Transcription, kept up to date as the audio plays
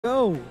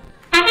Go.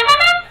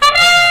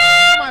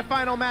 My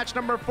final match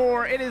number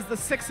 4. It is the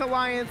 6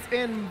 Alliance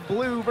in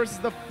blue versus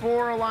the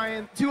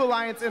 2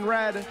 Alliance in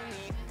red.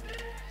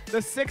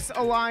 The 6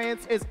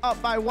 Alliance is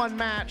up by 1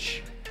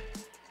 match.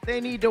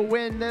 They need to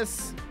win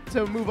this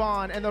to move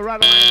on, and the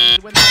red Alliance needs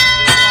to win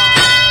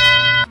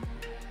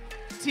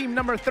this. Team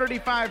number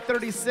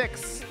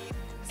 35-36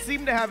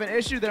 seem to have an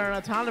issue there in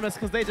autonomous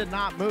because they did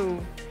not move.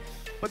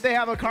 But they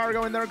have a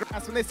cargo in their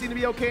grasp, and they seem to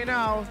be okay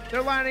now.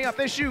 They're lining up.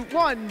 They shoot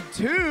 1,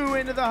 2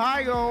 into the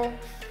high goal.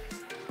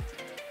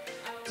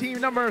 Team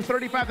number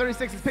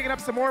 35-36 is picking up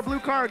some more blue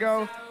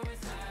cargo.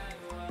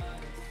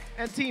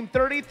 And team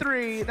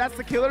 33, that's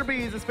the Killer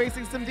Bees, is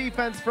facing some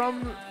defense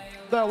from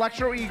the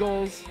Electro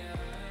Eagles.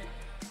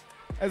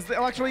 As the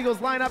Electro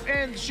Eagles line up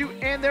and shoot,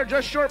 and they're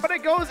just short, but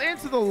it goes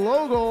into the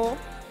low goal.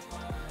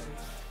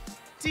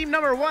 Team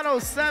number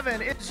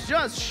 107 is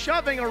just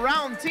shoving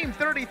around team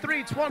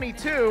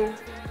 33-22.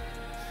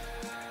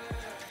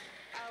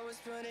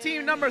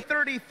 Team number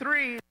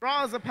 33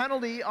 draws a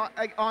penalty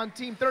on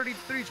team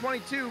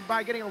 33-22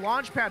 by getting a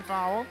launch pad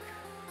foul.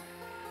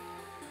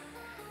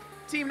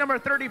 Team number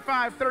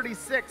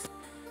 35-36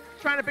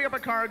 trying to pick up a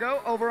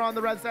cargo over on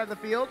the red side of the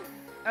field,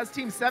 as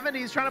team 70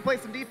 is trying to play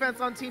some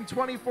defense on team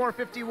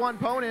 24-51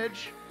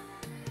 Ponage.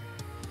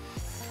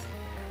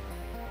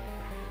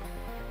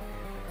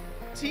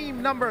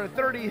 Team number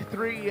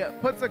 33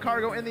 puts the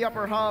cargo in the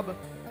upper hub.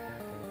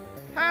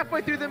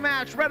 Halfway through the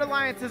match, Red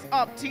Alliance is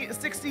up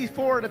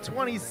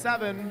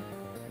 64-27.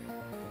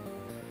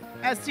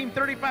 As team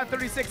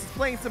 35-36 is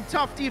playing some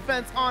tough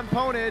defense on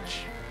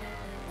Ponage.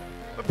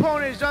 But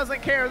Ponage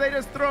doesn't care, they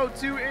just throw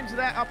 2 into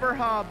that upper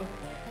hub.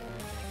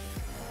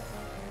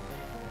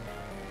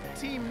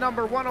 Team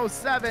number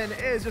 107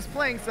 is just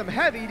playing some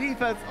heavy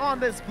defense on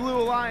this Blue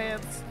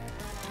Alliance.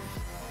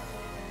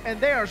 And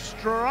they are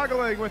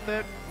struggling with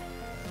it.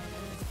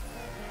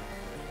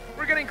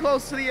 We're getting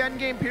close to the end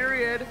game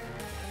period,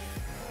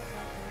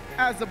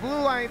 as the Blue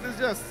Alliance is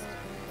just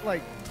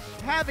like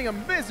having a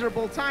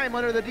miserable time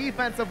under the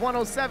defense of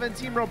 107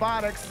 Team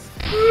Robotics.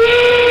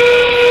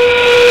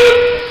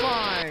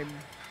 Climb.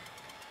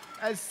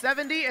 As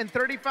 70 and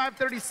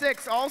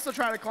 35-36 also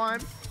try to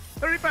climb.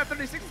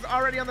 35-36 is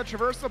already on the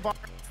traversal bar.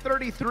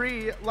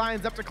 33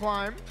 lines up to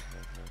climb.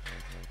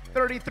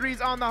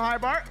 33's on the high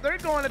bar. They're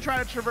going to try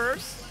to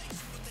traverse.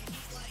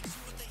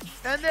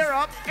 And they're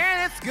up,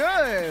 and it's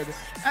good.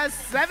 As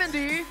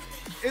 70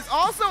 is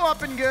also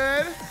up and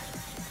good.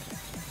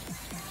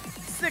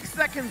 6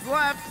 seconds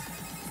left.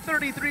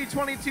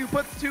 33-22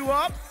 puts 2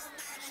 up.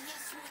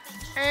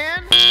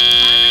 And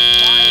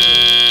time